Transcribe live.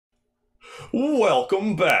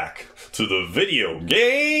Welcome back to the Video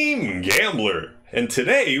Game Gambler. And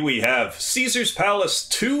today we have Caesar's Palace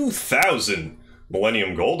 2000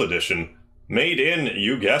 Millenium Gold Edition, made in,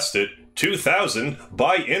 you guessed it, 2000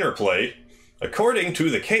 by Interplay. According to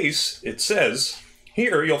the case, it says,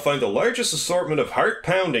 here you'll find the largest assortment of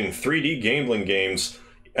heart-pounding 3D gambling games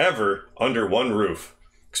ever under one roof.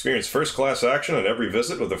 Experience first-class action on every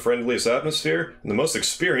visit with the friendliest atmosphere and the most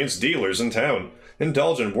experienced dealers in town.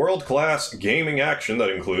 Indulge in world-class gaming action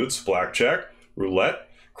that includes Blackjack, Roulette,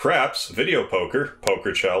 Craps, Video Poker,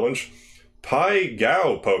 Poker Challenge, Pai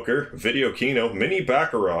Gow Poker, Video Keno, Mini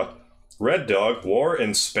Baccarat, Red Dog, War,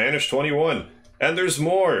 and Spanish 21. And there's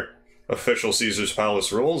more! Official Caesar's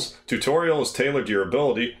Palace rules, tutorial is tailored to your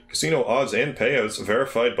ability, casino odds and payouts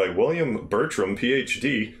verified by William Bertram,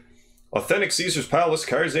 PhD, authentic Caesar's Palace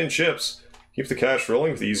cards and chips, keep the cash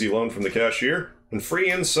rolling with easy loan from the cashier, and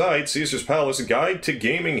free inside Caesar's Palace Guide to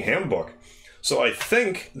Gaming Handbook. So I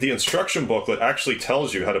think the instruction booklet actually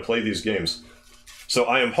tells you how to play these games. So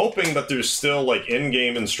I am hoping that there's still like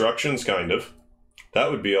in-game instructions, kind of.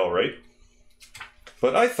 That would be alright.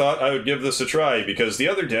 But I thought I would give this a try because the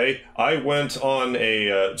other day I went on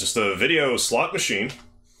a just a video slot machine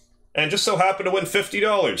and just so happened to win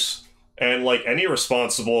 $50. And like any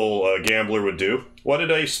responsible gambler would do, what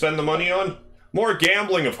did I spend the money on? More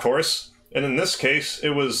gambling, of course. And in this case,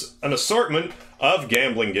 it was an assortment of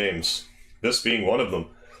gambling games, this being one of them.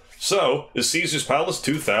 So, is Caesar's Palace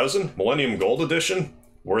 2000 Millenium Gold Edition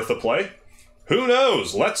worth a play? Who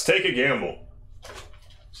knows? Let's take a gamble.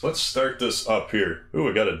 So let's start this up here. Ooh,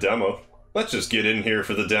 we got a demo. Let's just get in here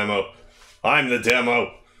for the demo. I'm the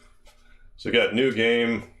demo. So we got new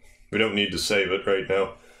game. We don't need to save it right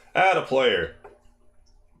now. Add a player.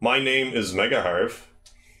 My name is MegaHarv.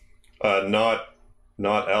 Not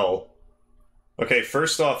L. Okay,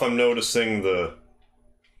 first off, I'm noticing the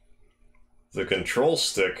control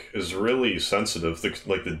stick is really sensitive,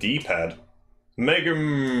 like the D-pad. Like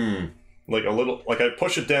a little, like I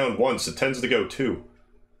push it down once, it tends to go two.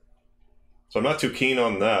 So I'm not too keen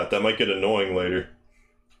on that. That might get annoying later.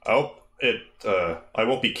 I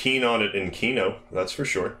won't be keen on it in Keno, that's for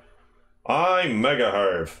sure. I'm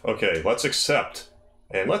MegaHarv. Okay, let's accept.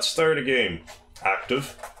 And let's start a game.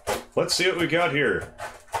 Active. Let's see what we got here.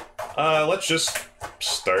 Let's just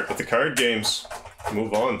start with the card games.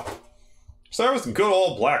 Move on. Start with good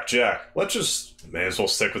old Blackjack. Let's just, may as well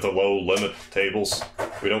stick with the low limit tables.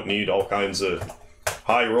 We don't need all kinds of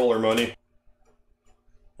high roller money.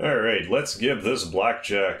 Alright, let's give this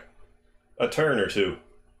Blackjack a turn or two.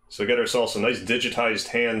 So we get ourselves some nice digitized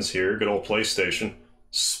hands here. Good old PlayStation.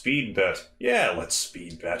 Speed bet. Yeah, let's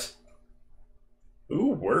speed bet. Ooh,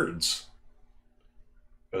 words.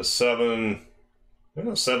 Got a 7... I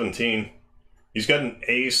know, 17. He's got an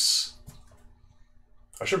ace.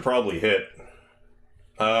 I should probably hit.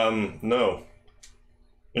 No.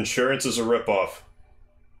 Insurance is a ripoff.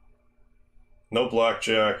 No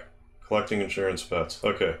blackjack. Collecting insurance bets.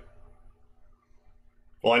 Okay.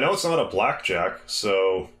 Well, I know it's not a blackjack,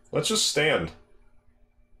 so let's just stand.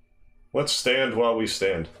 Let's stand while we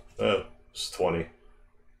stand. It's 20.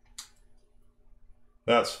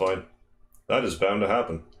 That's fine. That is bound to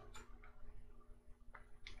happen.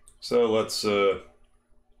 So let's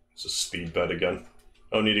just speed bet again.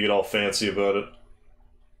 I don't need to get all fancy about it.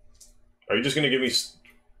 Are you just going to give me...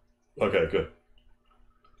 Okay, good.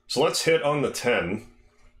 So let's hit on the 10.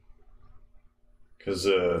 Because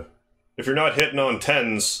if you're not hitting on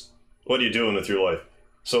 10s, what are you doing with your life?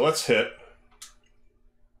 So let's hit.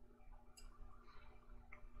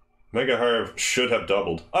 MegaHarv should have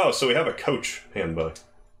doubled. Oh, so we have a coach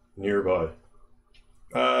nearby.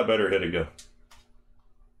 Better hit again.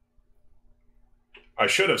 I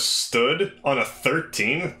should have stood on a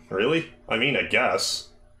 13? Really? I mean, I guess.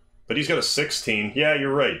 But he's got a 16. Yeah,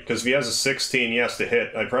 you're right. Because if he has a 16, he has to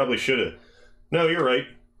hit. I probably should have. No, you're right.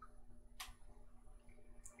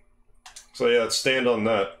 So yeah, let's stand on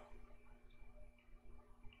that.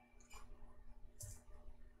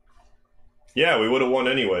 Yeah, we would have won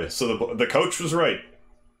anyway. So the coach was right.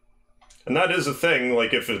 And that is a thing.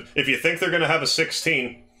 Like, if you think they're going to have a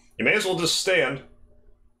 16, you may as well just stand.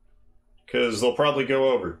 Because they'll probably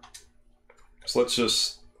go over. So let's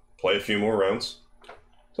just play a few more rounds.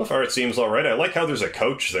 So far it seems alright. I like how there's a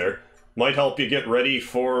coach there. Might help you get ready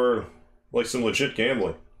for, like, some legit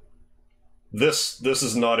gambling. This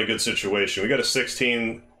is not a good situation. We got a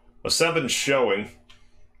 16, a 7 showing.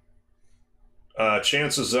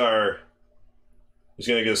 Chances are he's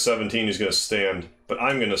going to get a 17, he's going to stand. But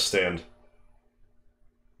I'm going to stand.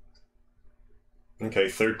 Okay,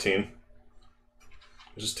 13.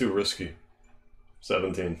 This is too risky.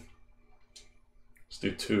 17.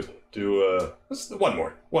 let's do one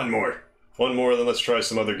more. One more, then let's try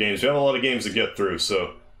some other games. We have a lot of games to get through,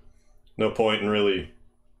 so no point in really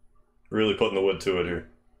putting the wood to it here.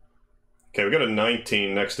 Okay, we got a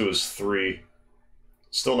 19 next to his 3.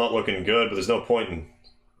 Still not looking good, but there's no point in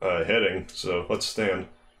hitting, so let's stand.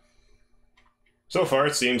 So far,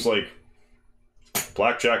 it seems like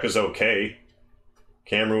Blackjack is okay.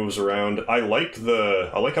 Camera moves around. I like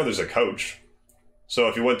how there's a coach. So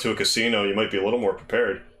if you went to a casino, you might be a little more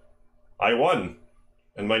prepared. I won,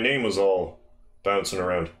 and my name was all bouncing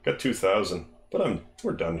around. Got 2,000, but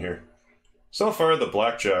we're done here. So far, the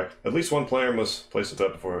Blackjack. At least one player must place a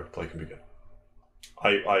bet before play can begin.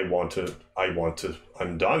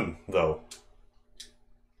 I'm done, though.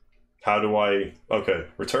 How do I... Okay,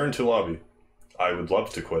 return to lobby. I would love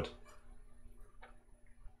to quit.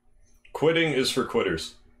 Quitting is for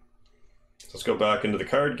quitters. Let's go back into the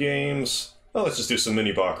card games. Oh, let's just do some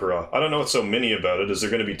mini Baccarat. I don't know what's so mini about it. Is there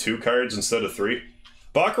going to be 2 cards instead of 3?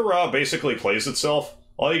 Baccarat basically plays itself.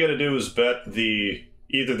 All you gotta do is bet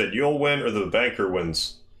either that you'll win or the banker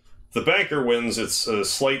wins. If the banker wins, it's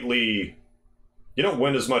slightly... You don't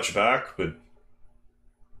win as much back, but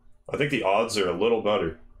I think the odds are a little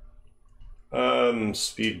better.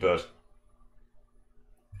 Speed bet.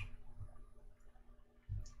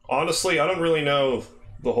 Honestly, I don't really know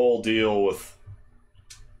the whole deal with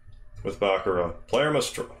Baccarat.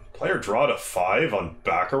 Player draw to 5 on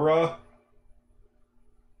Baccarat?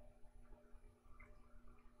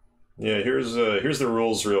 Yeah, here's the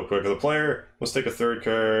rules real quick. The player must take a 3rd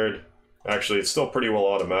card. Actually, it's still pretty well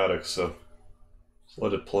automatic, so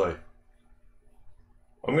let it play.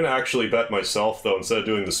 I'm gonna actually bet myself, though, instead of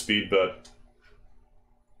doing the speed bet.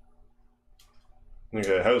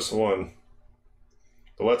 Okay, house 1.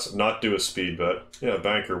 But let's not do a speed bet. Yeah,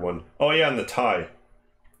 banker 1. Oh yeah, and the tie.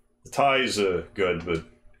 The tie's good, but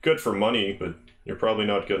good for money, but you're probably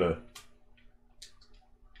not gonna...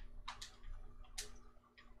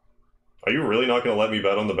 Are you really not gonna let me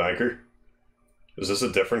bet on the banker? Is this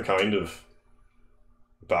a different kind of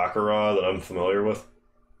Baccarat that I'm familiar with?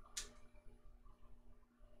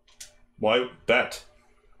 Why bet?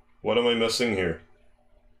 What am I missing here?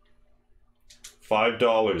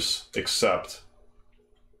 $5, accept.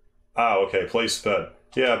 Ah, okay, place bet.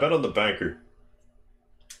 Yeah, bet on the banker.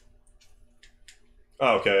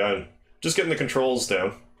 Oh, okay, I'm just getting the controls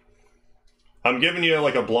down. I'm giving you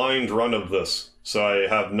like a blind run of this, so I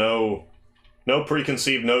have no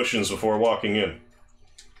preconceived notions before walking in.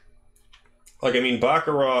 Like, I mean,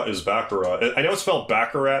 Baccarat is Baccarat. I know it's spelled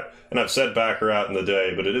Baccarat, and I've said Baccarat in the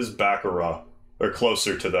day, but it is Baccarat, or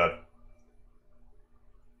closer to that.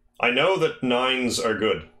 I know that 9s are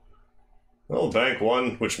good. Well, bank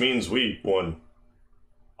won, which means we won.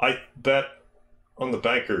 I bet on the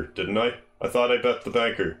banker, didn't I? I thought I bet the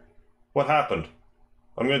banker. What happened?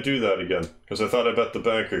 I'm gonna do that again, because I thought I bet the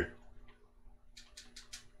banker.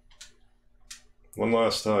 One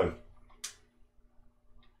last time.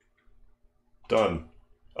 Done.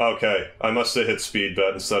 Okay, I must have hit speed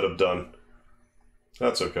bet instead of done.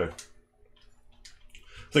 That's okay.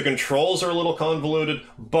 The controls are a little convoluted,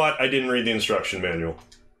 but I didn't read the instruction manual.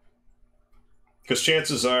 Because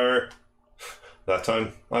chances are, that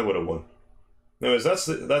time, I would have won. Anyways, that's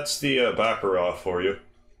the Baccarat for you.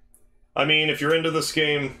 I mean, if you're into this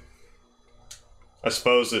game, I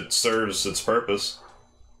suppose it serves its purpose.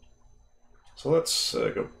 So let's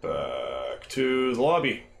go back to the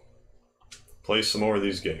lobby. Play some more of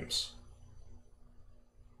these games.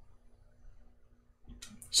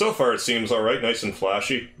 So far it seems alright, nice and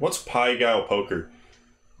flashy. What's Pai Gow Poker?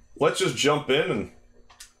 Let's just jump in and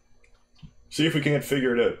see if we can't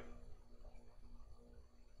figure it out.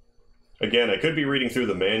 Again, I could be reading through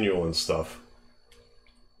the manual and stuff.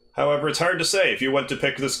 However, it's hard to say. If you went to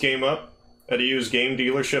pick this game up at a used game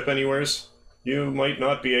dealership anywheres, you might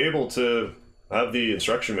not be able to have the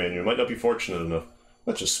instruction manual. You might not be fortunate enough.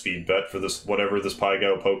 Let's just speed bet for this, whatever this Pai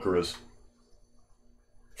Gow Poker is.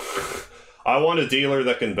 I want a dealer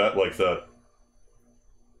that can bet like that.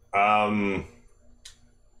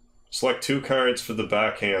 Select 2 cards for the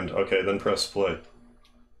backhand. Okay, then press play.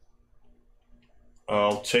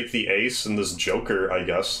 I'll take the ace and this joker, I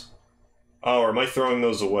guess. Oh, or am I throwing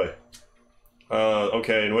those away?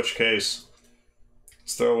 Okay, in which case,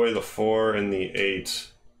 let's throw away the 4 and the 8.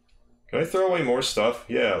 Can I throw away more stuff?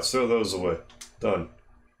 Yeah, let's throw those away. Done.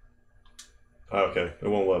 Okay, it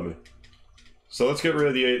won't let me. So let's get rid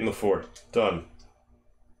of the 8 and the 4. Done.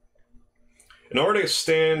 In order to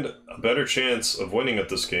stand a better chance of winning at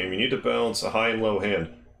this game, you need to balance a high and low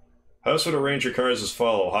hand. House would arrange your cards as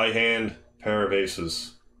follow. High hand, pair of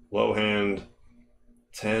aces. Low hand,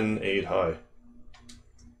 10, 8 high.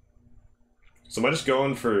 So am I just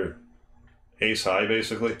going for ace high,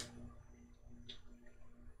 basically?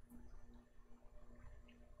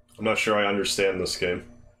 I'm not sure I understand this game.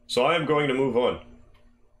 So I am going to move on.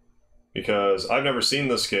 Because I've never seen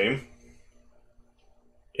this game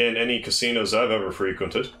in any casinos I've ever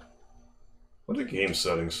frequented. What are the game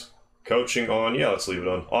settings? Coaching on. Yeah, let's leave it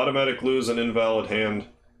on. Automatic lose an invalid hand.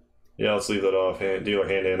 Yeah, let's leave that off. Dealer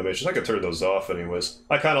hand animations. I could turn those off anyways.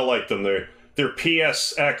 I kind of like them. They're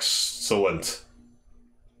PSX excellent.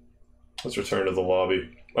 Let's return to the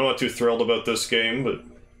lobby. I'm not too thrilled about this game, but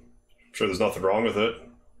I'm sure there's nothing wrong with it.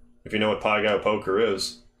 If you know what Pai Gow Poker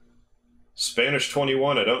is. Spanish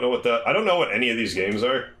 21, I don't know what that... I don't know what any of these games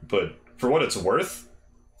are, but for what it's worth,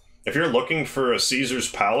 if you're looking for a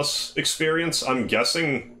Caesar's Palace experience, I'm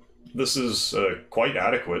guessing this is quite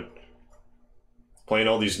adequate. Playing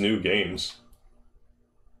all these new games.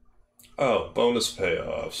 Oh, bonus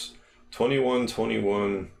payoffs. 21,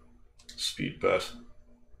 21, speed bet.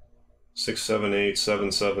 678,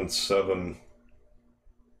 777.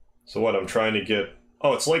 So what, I'm trying to get...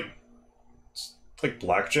 Oh, it's like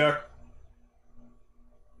Blackjack?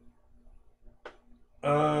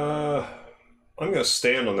 I'm gonna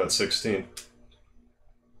stand on that 16.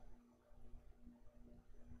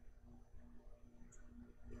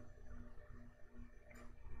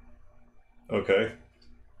 Okay.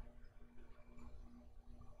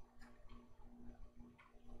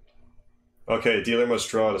 Okay, dealer must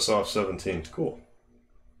draw to soft 17. Cool.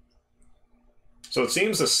 So it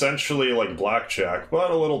seems essentially like Blackjack,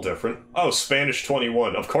 but a little different. Oh, Spanish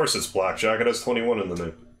 21. Of course it's Blackjack, it has 21 in the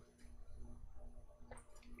name.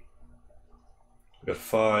 Got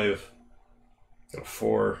 5. Got a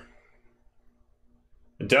 4.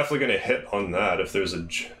 I'm definitely gonna hit on that if there's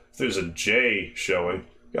a J showing.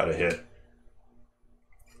 Gotta hit.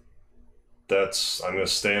 I'm gonna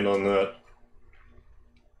stand on that.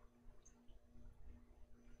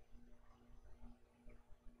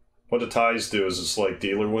 What do ties do? Is this like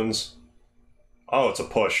dealer wins? Oh, it's a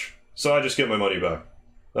push. So I just get my money back.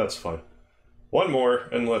 That's fine. One more,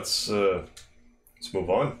 and let's move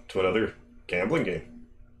on to another gambling game.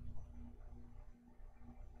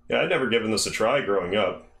 Yeah, I'd never given this a try growing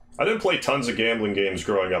up. I didn't play tons of gambling games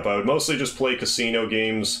growing up. I would mostly just play casino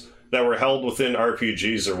games that were held within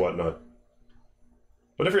RPGs or whatnot.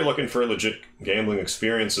 But if you're looking for legit gambling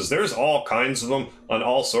experiences, there's all kinds of them on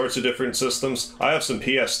all sorts of different systems. I have some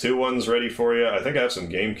PS2 ones ready for you. I think I have some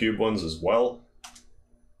GameCube ones as well.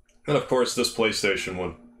 And of course, this PlayStation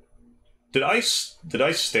one. Did I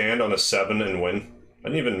stand on a 7 and win? I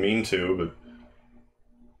didn't even mean to, but...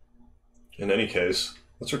 In any case,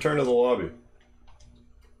 let's return to the lobby.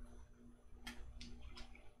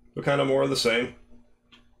 But kind of more of the same.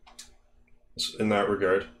 In that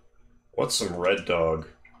regard. What's some Red Dog?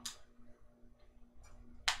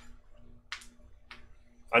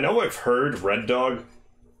 I know I've heard Red Dog.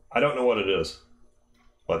 I don't know what it is.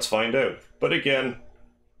 Let's find out. But again,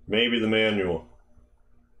 maybe the manual.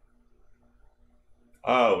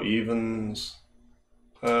 Oh, evens.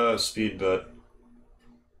 Speed bet.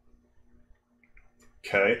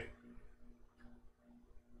 Okay.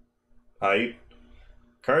 Height.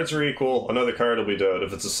 Cards are equal, another card will be dead.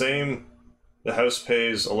 If it's the same, the house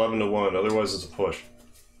pays 11 to 1, otherwise it's a push.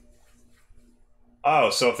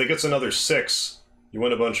 Oh, so if it gets another 6, you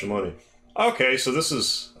win a bunch of money. Okay, so this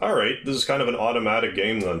is... Alright, this is kind of an automatic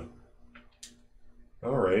game then.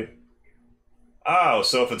 Alright. Oh,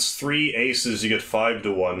 so if it's 3 aces, you get 5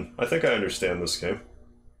 to 1. I think I understand this game.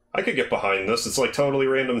 I could get behind this, it's like totally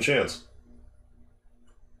random chance.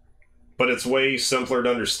 But it's way simpler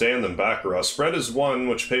to understand than Baccarat. Spread is 1,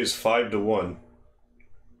 which pays 5 to 1.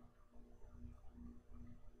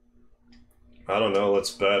 I don't know,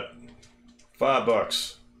 let's bet.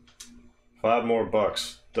 $5. 5 more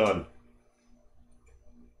bucks. Done.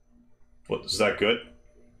 What, is that good?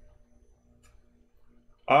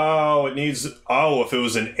 Oh, it needs... Oh, if it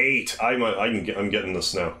was an 8, I'm getting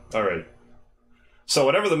this now. Alright. So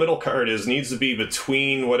whatever the middle card is needs to be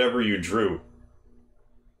between whatever you drew.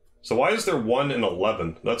 So why is there 1 and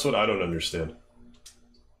 11? That's what I don't understand.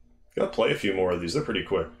 Gotta play a few more of these, they're pretty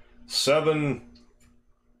quick. 7...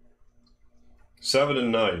 7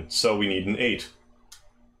 and 9, so we need an 8.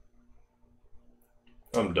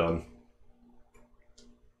 I'm done.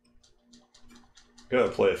 Gotta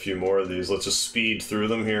play a few more of these. Let's just speed through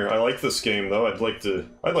them here. I like this game though. I'd like to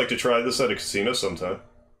try this at a casino sometime.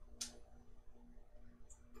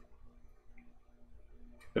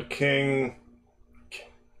 Good king.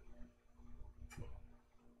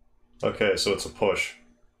 Okay, so it's a push.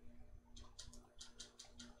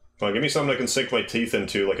 Come on, give me something I can sink my teeth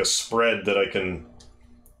into, like a spread that I can...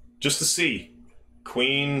 Just to see.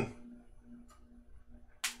 Queen...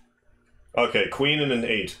 Okay, queen and an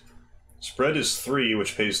 8. Spread is 3,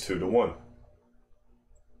 which pays 2 to 1.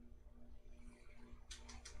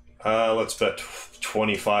 Let's bet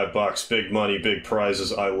 25 bucks. Big money, big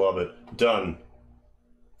prizes. I love it. Done.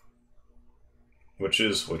 Which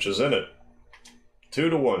is in it. 2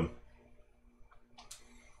 to 1.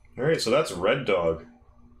 Alright, so that's red dog.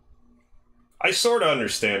 I sort of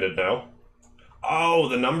understand it now. Oh,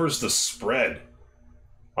 the number's the spread.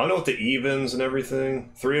 I know what the evens and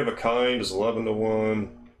everything. 3 of a kind is 11 to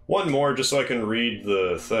 1. One more just so I can read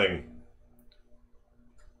the thing.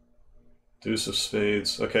 Deuce of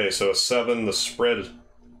spades. Okay, so a 7, the spread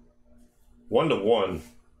 1 to 1.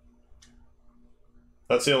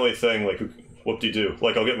 That's the only thing, like, whoop-de-doo.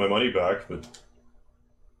 Like, I'll get my money back, but...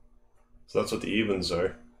 So that's what the evens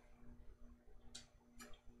are.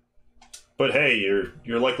 But hey,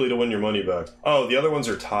 you're likely to win your money back. Oh, the other ones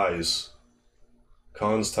are ties.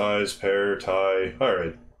 Cons, ties, pair, tie.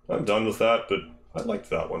 Alright, I'm done with that, but I liked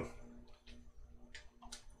that one.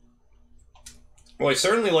 Well, I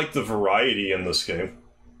certainly like the variety in this game.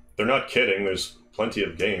 They're not kidding, there's plenty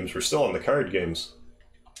of games. We're still on the card games.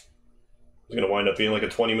 It's gonna wind up being like a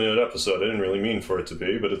 20-minute episode. I didn't really mean for it to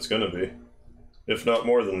be, but it's gonna be. If not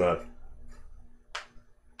more than that.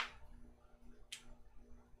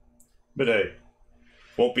 But hey,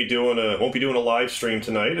 won't be doing a live stream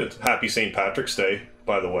tonight. Happy St. Patrick's Day,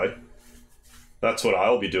 by the way. That's what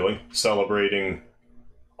I'll be doing, celebrating,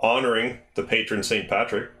 honoring the patron St.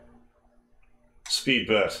 Patrick. Speed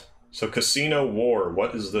bet. So Casino War,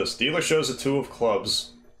 what is this? Dealer shows a 2 of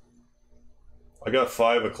clubs. I got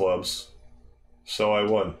 5 of clubs, so I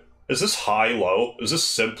won. Is this high-low? Is this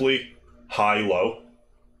simply high-low?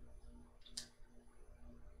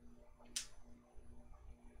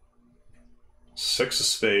 Six of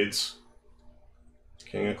spades.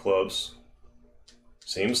 King of clubs.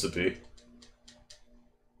 Seems to be.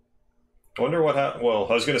 I wonder what well,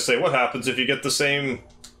 I was gonna say, what happens if you get the same...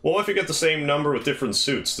 Well, if you get the same number with different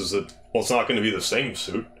suits, does it... Well, it's not gonna be the same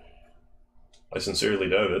suit. I sincerely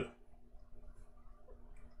doubt it.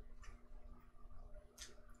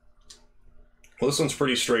 Well, this one's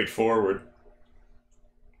pretty straightforward.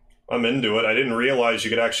 I'm into it. I didn't realize you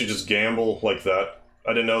could actually just gamble like that.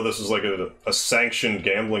 I didn't know this was like a sanctioned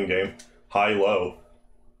gambling game. High-low.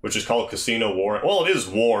 Which is called Casino War. Well, it is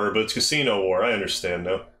war, but it's Casino War. I understand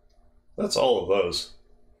now. That's all of those.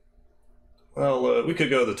 Well, we could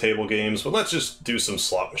go to the table games, but let's just do some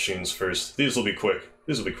slot machines first. These will be quick.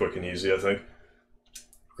 These will be quick and easy, I think.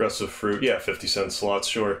 Aggressive fruit. Yeah, 50-cent slots,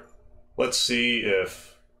 sure. Let's see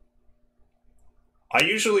if... I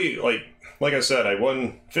usually, like I said, I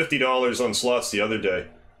won $50 on slots the other day.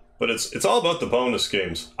 But it's all about the bonus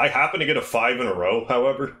games. I happen to get a 5 in a row,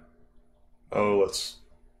 however. Oh, let's...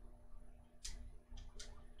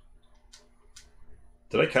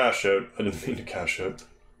 Did I cash out? I didn't mean to cash out.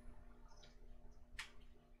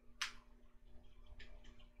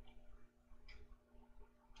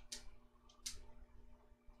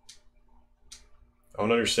 I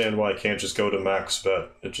don't understand why I can't just go to max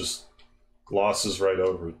bet. It just glosses right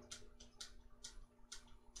over it.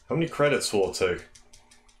 How many credits will it take?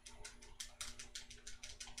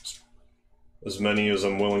 As many as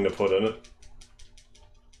I'm willing to put in it.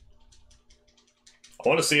 I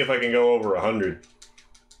want to see if I can go over 100.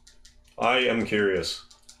 I am curious.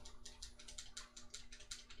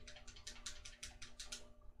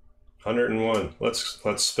 101. Let's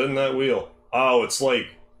spin that wheel. Oh, it's like...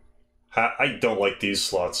 I don't like these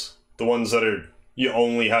slots. The ones that are... You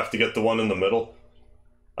only have to get the one in the middle.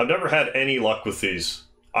 I've never had any luck with these.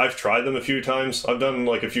 I've tried them a few times. I've done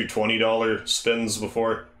like a few $20 spins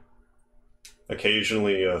before.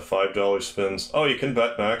 Occasionally $5 spins. Oh, you can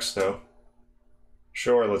bet max now.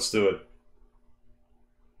 Sure, let's do it.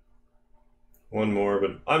 One more,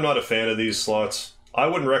 but I'm not a fan of these slots. I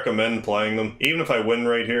wouldn't recommend playing them, even if I win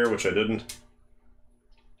right here, which I didn't.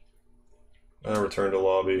 Return to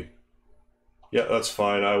lobby. Yeah, that's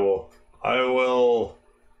fine. I will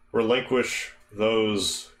relinquish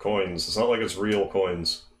those coins. It's not like it's real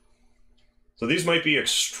coins. So these might be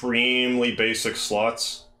extremely basic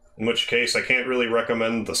slots. In which case, I can't really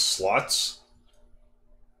recommend the slots.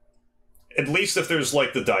 At least if there's,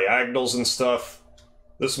 like, the diagonals and stuff,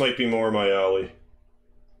 this might be more my alley.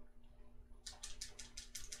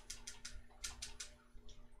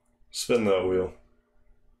 Spin that wheel.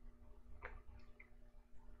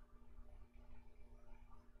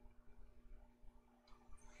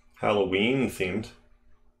 Halloween themed.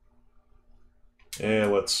 Yeah,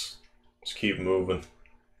 let's keep moving.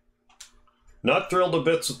 Not thrilled to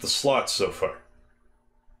bits with the slots so far.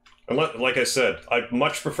 And like I said, I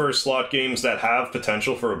much prefer slot games that have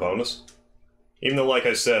potential for a bonus. Even though, like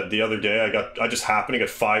I said, the other day I just happened to get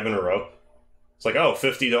 5 in a row. It's like, oh,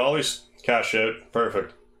 $50, cash out,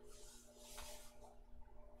 perfect.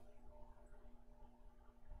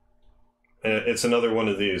 And it's another one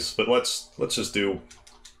of these, but let's just do.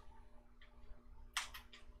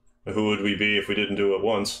 Who would we be if we didn't do it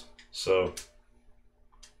once? So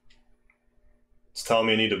it's telling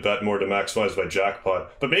me I need to bet more to maximize my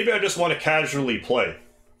jackpot. But maybe I just want to casually play,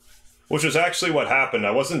 which is actually what happened.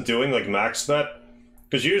 I wasn't doing like max bet,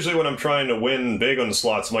 because usually when I'm trying to win big on the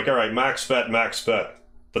slots, I'm like, all right, max bet, max bet.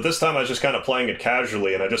 But this time I was just kind of playing it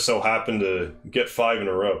casually, and I just so happened to get 5 in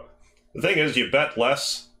a row. The thing is, you bet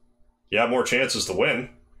less, you have more chances to win.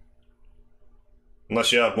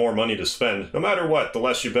 Unless you have more money to spend. No matter what, the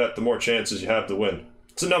less you bet, the more chances you have to win.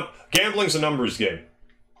 It's gambling's a numbers game.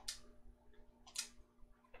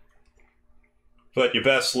 But you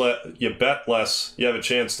bet less, you have a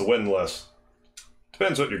chance to win less.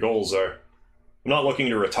 Depends what your goals are. I'm not looking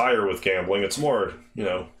to retire with gambling, it's more, you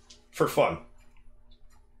know, for fun.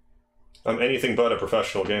 I'm anything but a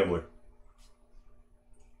professional gambler.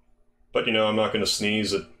 But, you know, I'm not going to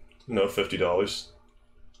sneeze at, you know, $50.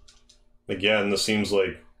 Again, this seems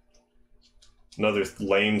like another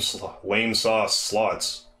lame sauce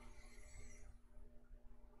slots.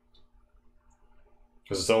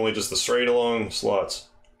 Because it's only just the straight along slots.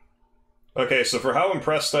 Okay, so for how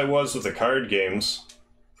impressed I was with the card games,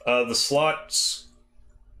 the slots,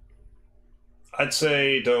 I'd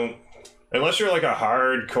say don't, unless you're like a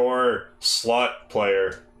hardcore slot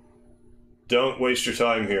player, don't waste your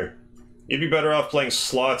time here. You'd be better off playing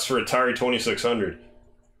slots for Atari 2600.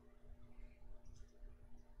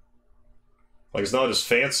 Like, it's not as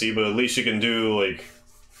fancy, but at least you can do, like,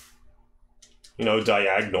 you know,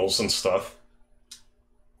 diagonals and stuff.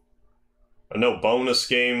 I know bonus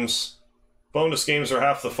games. Bonus games are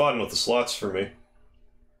half the fun with the slots for me.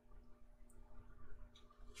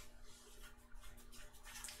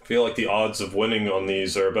 I feel like the odds of winning on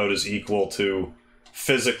these are about as equal to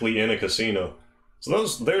physically in a casino. So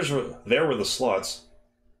there were the slots.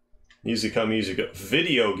 Easy come, easy go.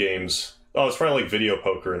 Video games. Oh, it's probably like video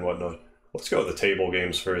poker and whatnot. Let's go with the table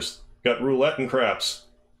games first. Got roulette and craps.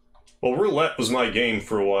 Well, roulette was my game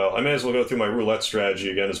for a while. I may as well go through my roulette strategy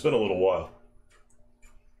again. It's been a little while.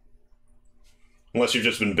 Unless you've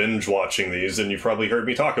just been binge watching these, and you've probably heard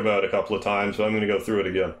me talk about it a couple of times, but I'm going to go through it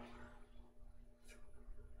again.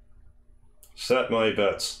 Set my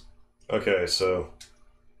bets. Okay, so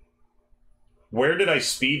where did I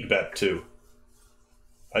speed bet to?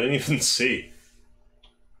 I didn't even see.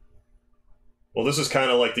 Well, this is kind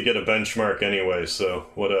of like to get a benchmark anyway, so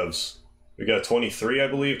whatevs. We got 23, I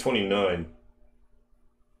believe, 29.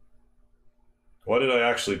 What did I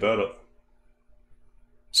actually bet on?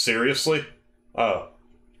 Seriously? Oh.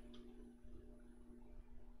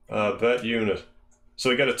 Bet unit. So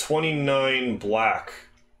we got a 29 black.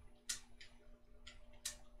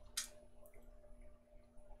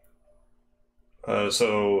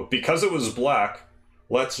 So because it was black,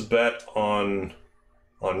 let's bet on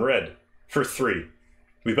red for 3.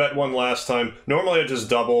 We bet 1 last time. Normally I just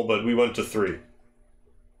double, but we went to 3.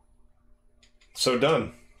 So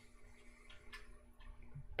done.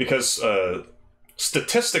 Because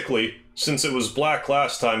statistically, since it was black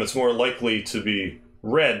last time, it's more likely to be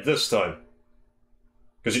red this time.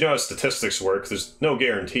 Because you know how statistics work, there's no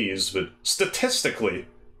guarantees, but statistically,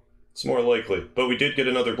 it's more likely. But we did get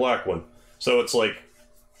another black one. So it's like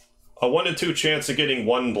a 1 in 2 chance of getting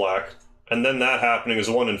 1 black, and then that happening is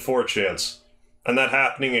a 1 in 4 chance. And that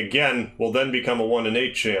happening again will then become a 1 in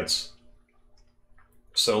 8 chance.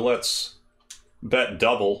 So let's bet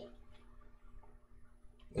double.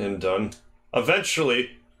 And done.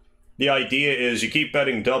 Eventually, the idea is you keep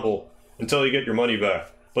betting double until you get your money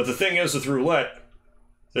back. But the thing is with roulette,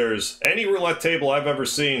 there's any roulette table I've ever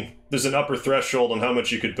seen, there's an upper threshold on how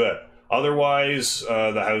much you could bet. Otherwise,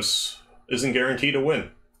 the house isn't guaranteed to win.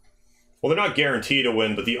 Well, they're not guaranteed to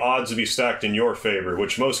win, but the odds will be stacked in your favor,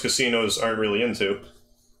 which most casinos aren't really into.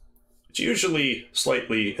 It's usually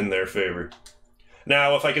slightly in their favor.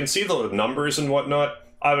 Now, if I can see the numbers and whatnot,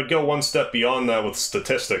 I would go one step beyond that with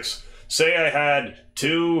statistics. Say I had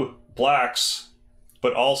 2 blacks,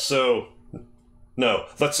 but also... No,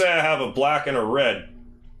 let's say I have a black and a red,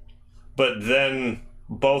 but then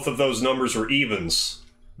both of those numbers were evens.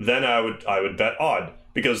 Then I would bet odd,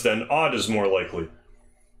 because then odd is more likely.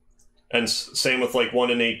 And same with like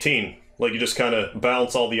 1 in 18. Like you just kind of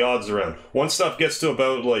balance all the odds around. Once stuff gets to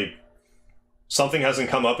about like something hasn't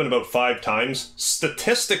come up in about 5 times,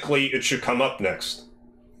 statistically it should come up next.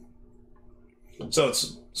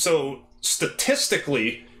 So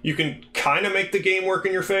statistically you can kind of make the game work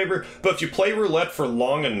in your favor, but if you play roulette for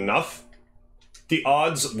long enough, the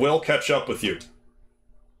odds will catch up with you.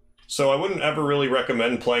 So I wouldn't ever really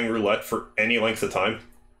recommend playing roulette for any length of time.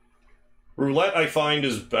 Roulette, I find,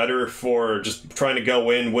 is better for just trying to go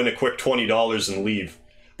in, win a quick $20 and leave.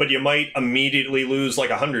 But you might immediately lose like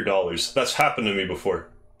 $100. That's happened to me before.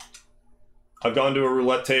 I've gone to a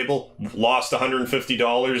roulette table, lost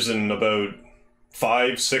 $150 in about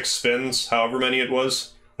 5-6 spins, however many it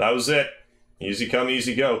was. That was it. Easy come,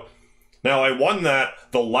 easy go. Now, I won that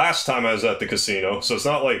the last time I was at the casino, so it's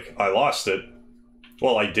not like I lost it.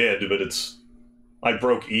 Well, I did, but I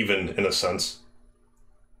broke even, in a sense.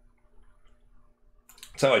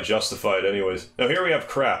 That's how I justify it anyways. Now here we have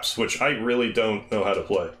craps, which I really don't know how to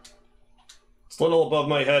play. It's a little above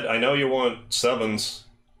my head. I know you want sevens.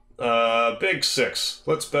 Big 6.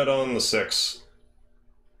 Let's bet on the 6.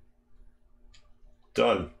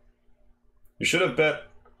 Done. You should have bet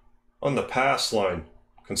on the pass line.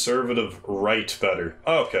 Conservative right better.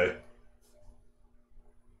 Oh, okay.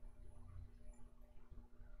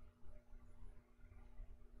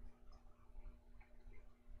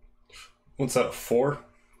 What's that, a 4?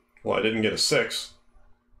 Well, I didn't get a 6.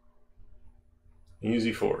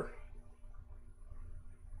 Easy 4.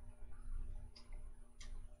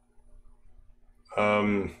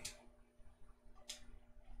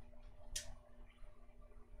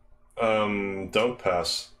 Don't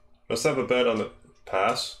pass. Must have a bet on the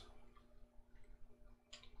pass.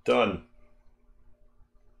 Done.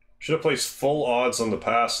 Should have placed full odds on the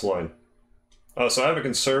pass line. Oh, so I have a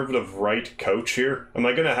conservative right coach here. Am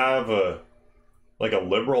I gonna have a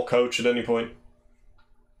liberal coach at any point?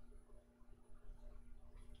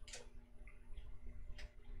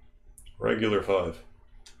 Regular 5.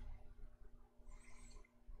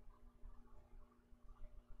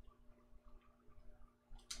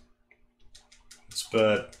 Let's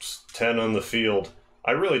bet 10 on the field.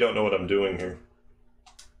 I really don't know what I'm doing here.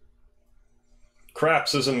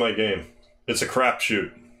 Craps isn't my game. It's a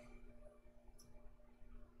crapshoot.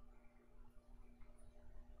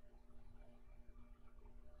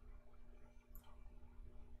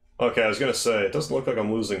 Okay, I was gonna say, it doesn't look like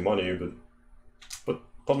I'm losing money,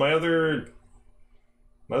 but my other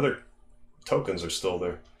tokens are still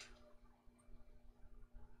there.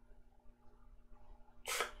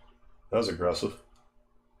 That was aggressive.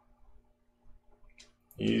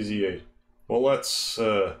 Easy 8. Well, let's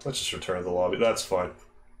just return to the lobby. That's fine.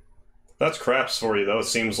 That's craps for you, though. It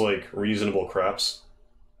seems like reasonable craps.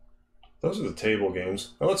 Those are the table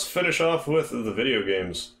games. Now let's finish off with the video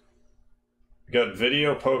games. We got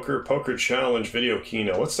Video Poker, Poker Challenge, Video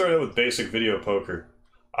Keno. Let's start out with basic Video Poker.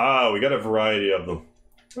 Ah, we got a variety of them.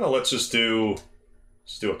 Well, let's do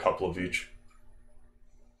a couple of each.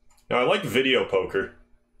 Now, I like Video Poker.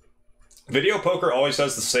 Video Poker always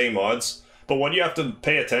has the same odds, but what you have to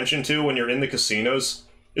pay attention to when you're in the casinos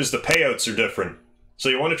is the payouts are different. So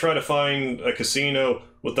you want to try to find a casino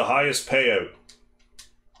with the highest payout,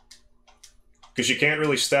 because you can't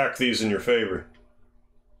really stack these in your favor.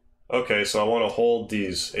 Okay, so I want to hold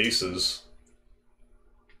these aces.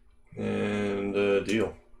 And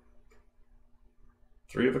deal.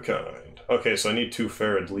 3 of a kind. Okay, so I need 2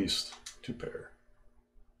 fair at least. 2 pair.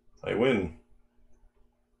 I win.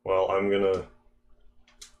 Well, I'm gonna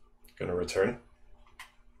return.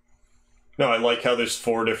 Now, I like how there's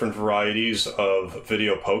 4 different varieties of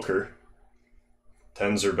Video Poker.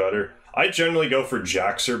 10s are better. I generally go for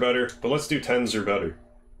jacks are better, but let's do 10s are better.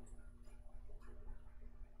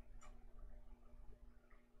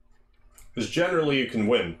 Because generally you can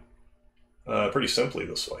win pretty simply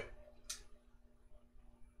this way.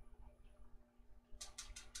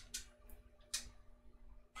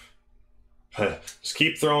 Just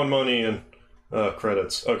keep throwing money in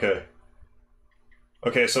credits. Okay.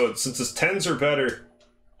 Okay, so since it's 10s are better...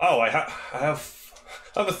 Oh, I have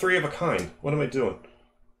a 3 of a kind. What am I doing?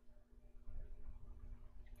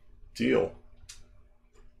 Deal.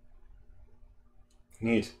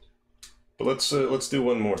 Neat. But let's do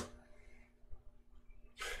one more.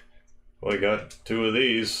 Well, I got 2 of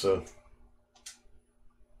these, so...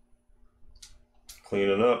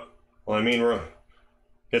 Cleaning up. Well, I mean,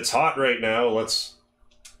 it's hot right now. Let's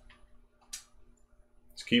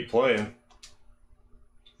keep playing.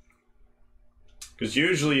 Because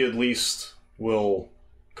usually at least will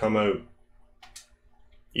come out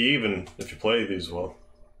even if you play these well.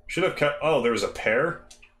 Should have kept... Oh, there was a pair?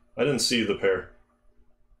 I didn't see the pair.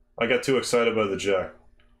 I got too excited by the jack.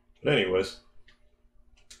 But anyways.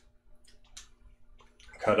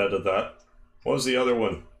 Cut out of that. What was the other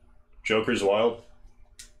one? Joker's wild?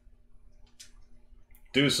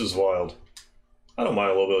 Deuce is wild. I don't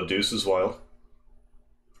mind a little bit of deuce is wild.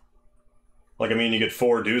 Like, I mean, you get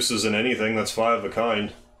 4 deuces in anything, that's 5 of a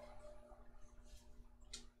kind.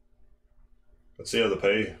 Let's see how the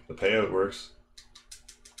payout works.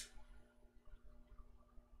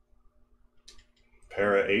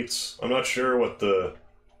 Pair of 8s. I'm not sure what the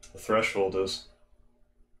threshold is.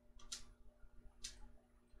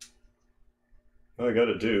 Oh, I got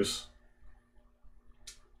a deuce.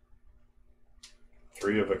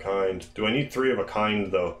 3 of a kind. Do I need 3 of a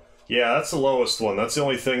kind, though? Yeah, that's the lowest one. That's the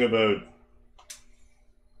only thing about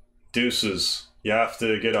deuces. You have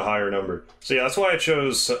to get a higher number. So yeah, that's why I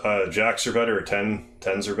chose jacks are better, or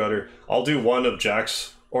 10s are better. I'll do 1 of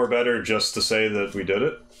jacks or better just to say that we did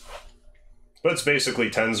it. But it's basically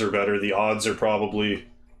 10s are better. The odds are probably...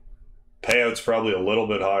 Payout's probably a little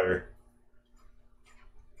bit higher.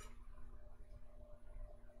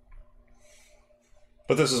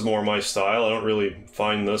 But this is more my style. I don't really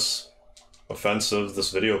find this offensive, this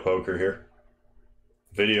video poker here.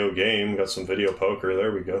 Video game, got some video poker,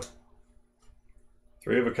 there we go.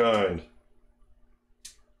 3 of a kind.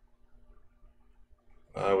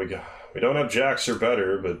 We don't have jacks or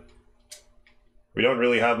better, but we don't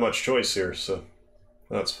really have much choice here, so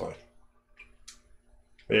that's fine.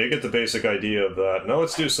 Yeah, you get the basic idea of that. Now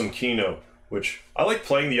let's do some Keno, which I like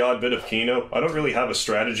playing the odd bit of Keno. I don't really have a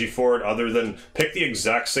strategy for it other than pick the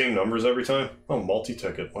exact same numbers every time. Oh,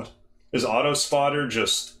 multi-ticket, what? Is Auto Spotter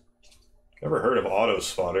just... Never heard of Auto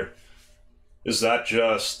Spotter. Is that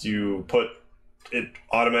just you put... It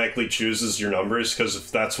automatically chooses your numbers? Because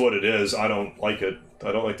if that's what it is, I don't like it.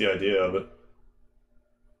 I don't like the idea of it.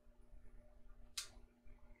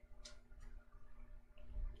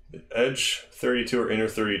 Edge 32 or inner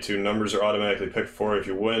 32, numbers are automatically picked for if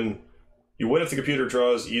you win. You win if the computer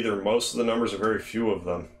draws either most of the numbers or very few of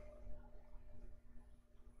them.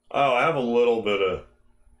 Oh, I have a little bit of...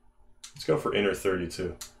 Let's go for inner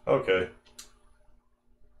 32. Okay.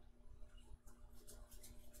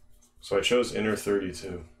 So I chose inner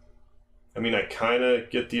 32. I mean, I kind of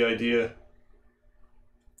get the idea.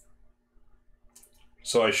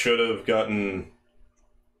 So I should have gotten...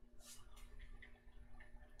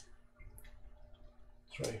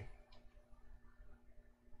 That's right.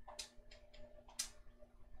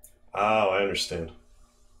 Oh, I understand.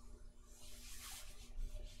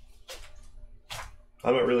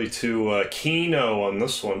 I'm not really too Keno on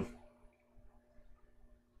this one.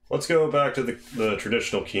 Let's go back to the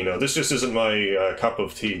traditional Keno. This just isn't my cup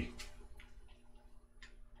of tea.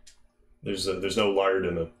 There's no lard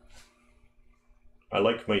in it. I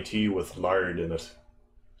like my tea with lard in it.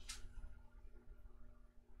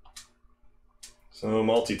 So,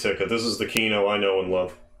 multi-ticket. This is the Keno I know and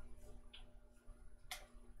love.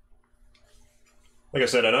 Like I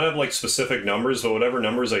said, I don't have like specific numbers, but whatever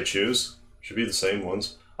numbers I choose should be the same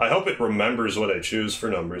ones. I hope it remembers what I choose for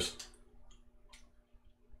numbers.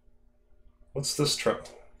 What's this crap?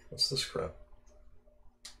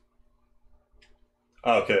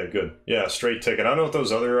 Okay, good. Yeah, straight ticket. I don't know what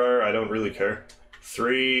those other are. I don't really care.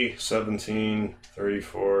 3, 17,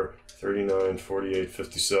 34, 39, 48,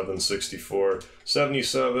 57, 64,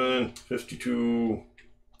 77, 52,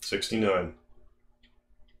 69.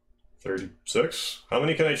 36? How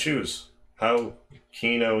many can I choose? How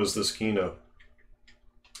Keno is this Keno?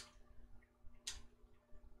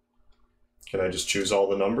 Can I just choose all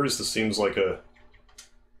the numbers? This seems like a...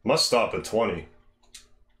 Must stop at 20.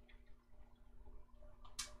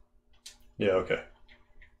 Yeah, okay.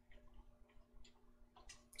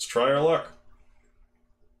 Let's try our luck.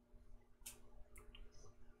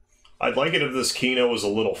 I'd like it if this Keno was a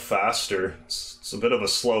little faster. It's a bit of a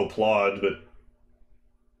slow plod, but...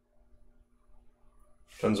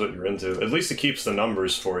 Depends what you're into. At least it keeps the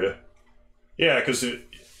numbers for you. Yeah, because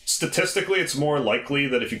statistically it's more likely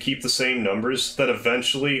that if you keep the same numbers, that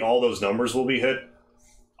eventually all those numbers will be hit.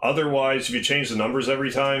 Otherwise, if you change the numbers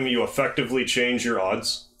every time, you effectively change your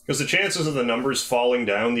odds. Because the chances of the numbers falling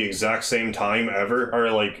down the exact same time ever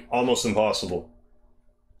are, like, almost impossible.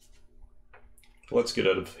 Let's get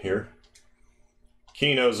out of here.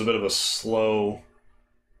 Keno's a bit of a slow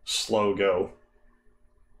go.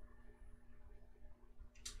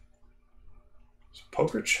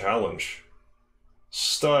 Poker challenge.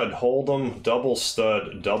 Stud, hold'em, double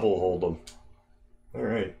stud, double hold'em.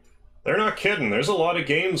 Alright. They're not kidding. There's a lot of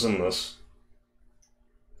games in this.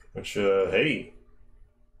 Which, hey.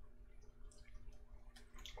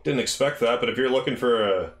 Didn't expect that, but if you're looking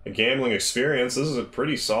for a gambling experience, this is a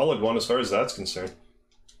pretty solid one as far as that's concerned.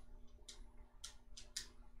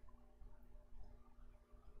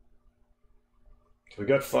 So we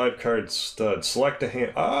got 5 cards stud. Select a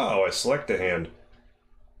hand. Oh, I select a hand.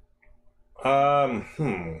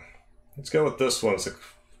 Let's go with this one. It's at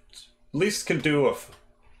least could do a...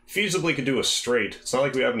 Feasibly could do a straight. It's not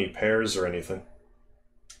like we have any pairs or anything.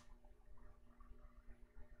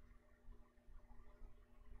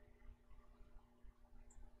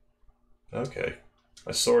 Okay.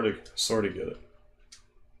 I sort of get it.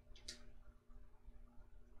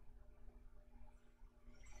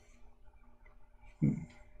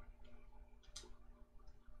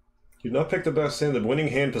 You've not picked the best hand. The winning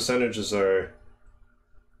hand percentages are...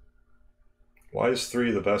 Why is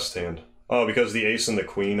 3 the best hand? Oh, because the ace and the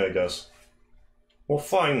queen, I guess. Well,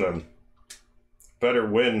 fine then. Better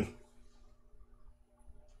win.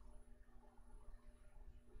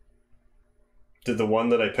 Did the one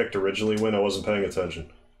that I picked originally win? I wasn't paying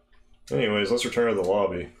attention. Anyways, let's return to the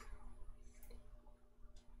lobby.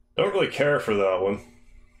 Don't really care for that one.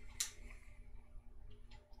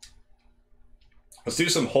 Let's do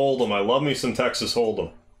some Hold'em. I love me some Texas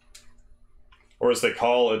Hold'em. Or as they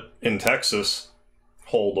call it in Texas,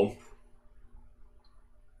 Hold'em.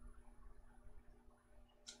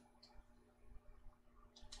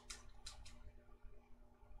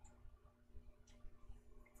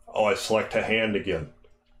 Oh, I select a hand again.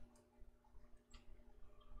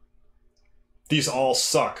 These all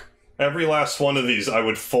suck. Every last one of these I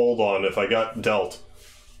would fold on if I got dealt.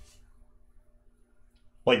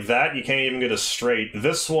 Like that, you can't even get a straight.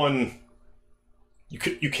 This one, you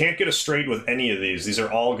can't get a straight with any of these. These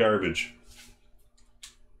are all garbage.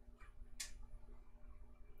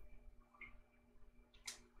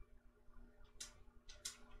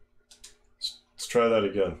 Let's try that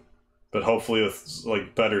again. But hopefully with,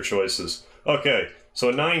 like, better choices. Okay, so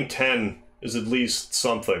a 9-10 is at least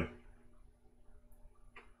something.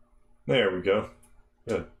 There we go.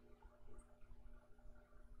 Good.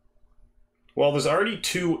 Well, there's already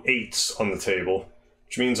 2 8s on the table,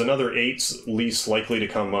 which means another 8's least likely to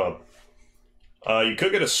come up. You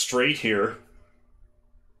could get a straight here.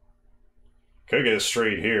 Could get a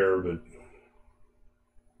straight here, but...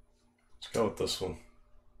 Let's go with this one.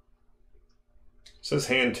 It says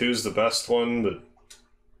hand 2 is the best one, but...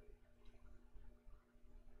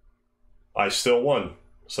 I still won,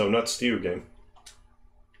 so nuts to you, game.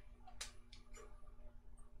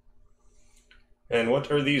 And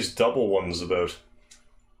what are these double ones about?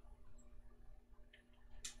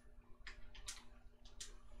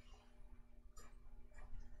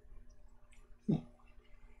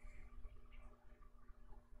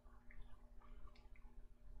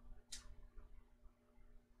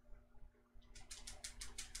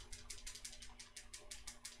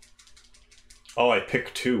 Oh, I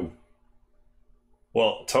picked 2.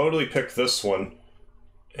 Well, totally pick this one.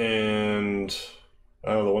 And...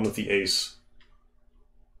 oh, the one with the ace.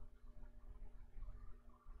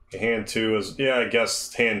 Hand 2 is... yeah, I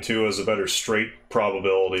guess hand 2 has a better straight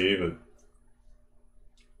probability, but...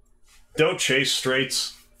 Don't chase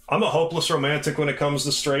straights. I'm a hopeless romantic when it comes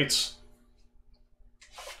to straights.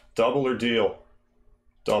 Double or deal?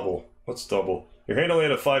 Double. What's double? Your hand only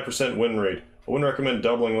had a 5% win rate. I wouldn't recommend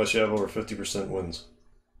doubling unless you have over 50% wins.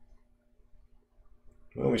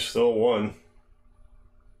 Well, we still won.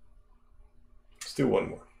 Let's do one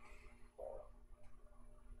more.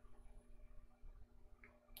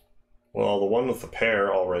 Well, the one with the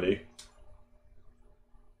pair already.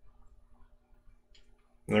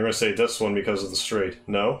 And they're going to say this one because of the straight.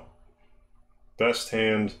 No. Best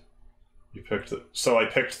hand. You picked it. So I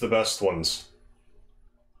picked the best ones.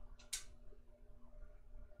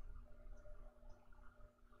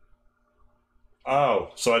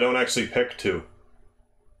 Oh, so I don't actually pick 2.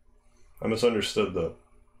 I misunderstood that.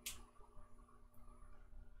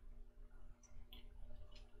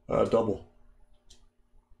 Double.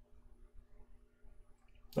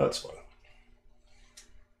 That's fine.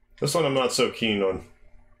 This one I'm not so keen on.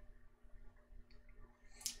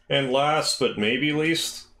 And last, but maybe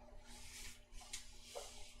least,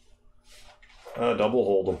 double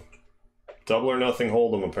Hold'em. Double or nothing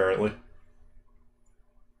Hold'em, apparently.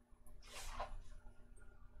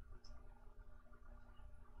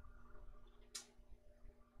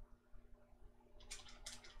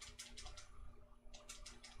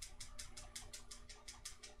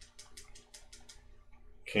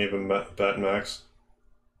 Can't even bet max.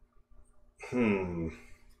 I'm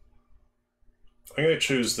gonna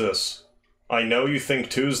choose this. I know you think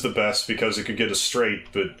 2's the best because it could get a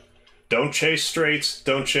straight, but don't chase straights,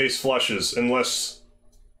 don't chase flushes, unless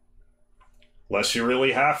you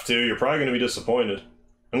really have to. You're probably gonna be disappointed.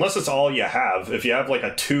 Unless it's all you have. If you have like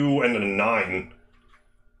a 2 and a 9,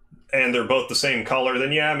 and they're both the same color,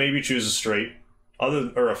 then yeah, maybe choose a straight.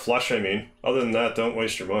 Or a flush, I mean. Other than that, don't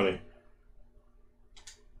waste your money.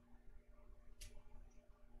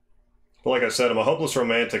 But like I said, I'm a hopeless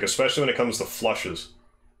romantic, especially when it comes to flushes.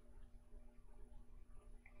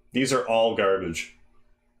 These are all garbage.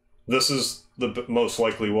 This is the most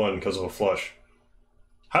likely one because of a flush.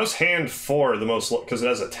 How's hand 4 the most... because it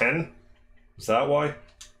has a 10? Is that why?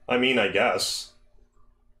 I mean, I guess.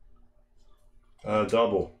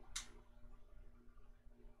 Double.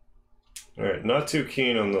 Alright, not too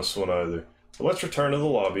keen on this one either. But let's return to the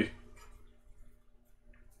lobby.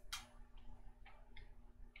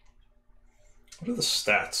 What are the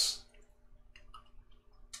stats?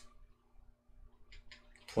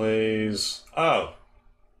 Plays... Oh,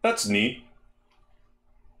 that's neat.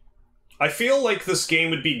 I feel like this game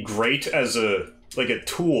would be great as a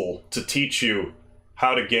tool to teach you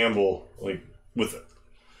how to gamble,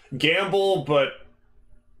 gamble, but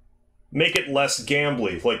make it less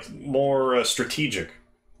gambly, like more strategic.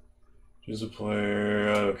 Choose a player.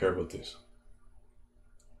 I don't care about these.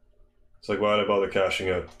 It's like, why'd I bother cashing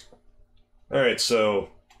out? Alright, so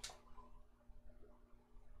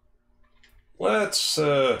let's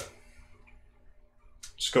just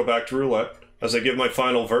go back to roulette as I give my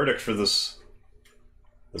final verdict for this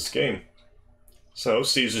game. So,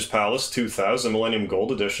 Caesar's Palace 2000 Millenium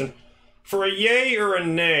Gold Edition. For a yay or a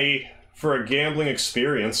nay for a gambling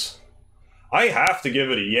experience, I have to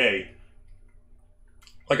give it a yay.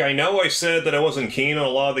 Like, I know I said that I wasn't keen on a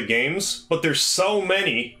lot of the games, but there's so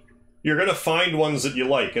many, you're gonna find ones that you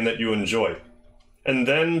like and that you enjoy. And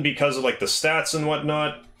then, because of, like, the stats and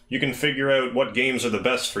whatnot, you can figure out what games are the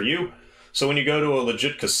best for you. So when you go to a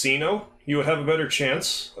legit casino, you would have a better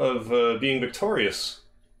chance of being victorious.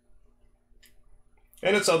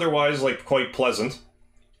 And it's otherwise, like, quite pleasant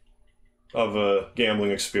of a gambling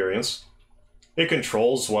experience. It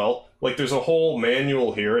controls well. Like, there's a whole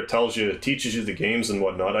manual here. It tells you, it teaches you the games and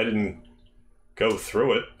whatnot. I didn't go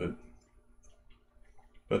through it,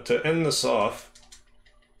 but to end this off,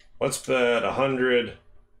 let's bet 100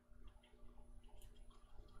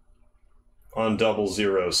 on double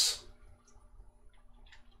zeros.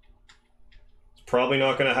 It's probably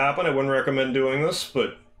not going to happen. I wouldn't recommend doing this,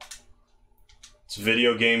 but it's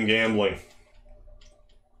video game gambling.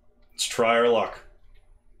 Let's try our luck.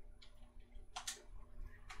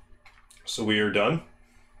 So we are done.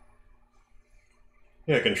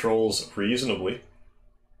 Yeah, it controls reasonably.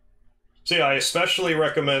 So yeah, I especially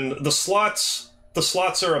recommend the slots. The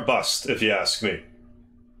slots are a bust, if you ask me.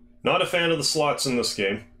 Not a fan of the slots in this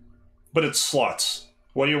game, but it's slots.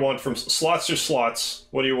 What do you want from slots or slots?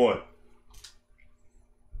 What do you want?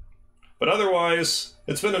 But otherwise,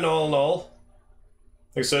 it's been an all in all,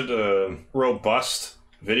 like I said, robust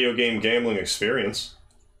video game gambling experience.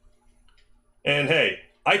 And hey,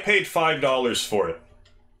 I paid $5 for it.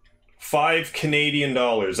 5 Canadian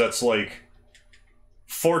dollars. That's like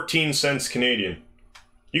 14 cents Canadian.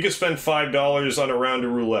 You could spend $5 on a round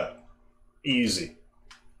of roulette. Easy.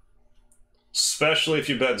 Especially if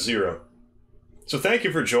you bet zero. So thank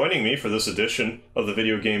you for joining me for this edition of the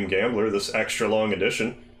Video Game Gambler, this extra long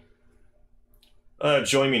edition.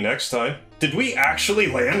 Join me next time. Did we actually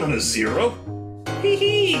land on a zero? Hee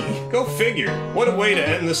hee! Go figure. What a way to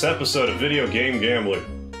end this episode of Video Game Gambler.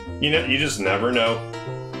 You know, you just never know.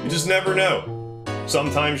 You just never know.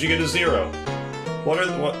 Sometimes you get a zero.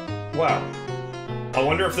 Wow. I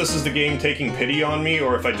wonder if this is the game taking pity on me,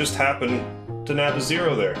 or if I just happen to nab a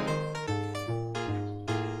zero there.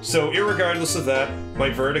 So, irregardless of that,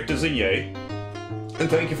 my verdict is a yay. And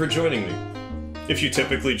thank you for joining me. If you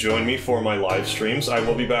typically join me for my live streams, I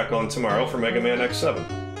will be back on tomorrow for MegaMan X7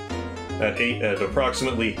 at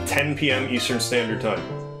approximately 10 p.m. Eastern Standard Time.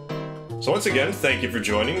 So once again, thank you for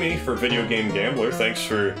joining me for Video Game Gambler. Thanks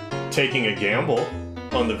for taking a gamble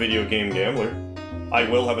on the Video Game Gambler. I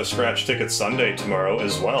will have a scratch ticket Sunday tomorrow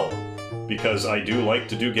as well, because I do like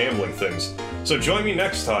to do gambling things. So join me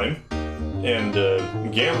next time, and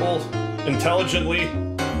gamble intelligently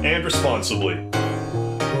and responsibly.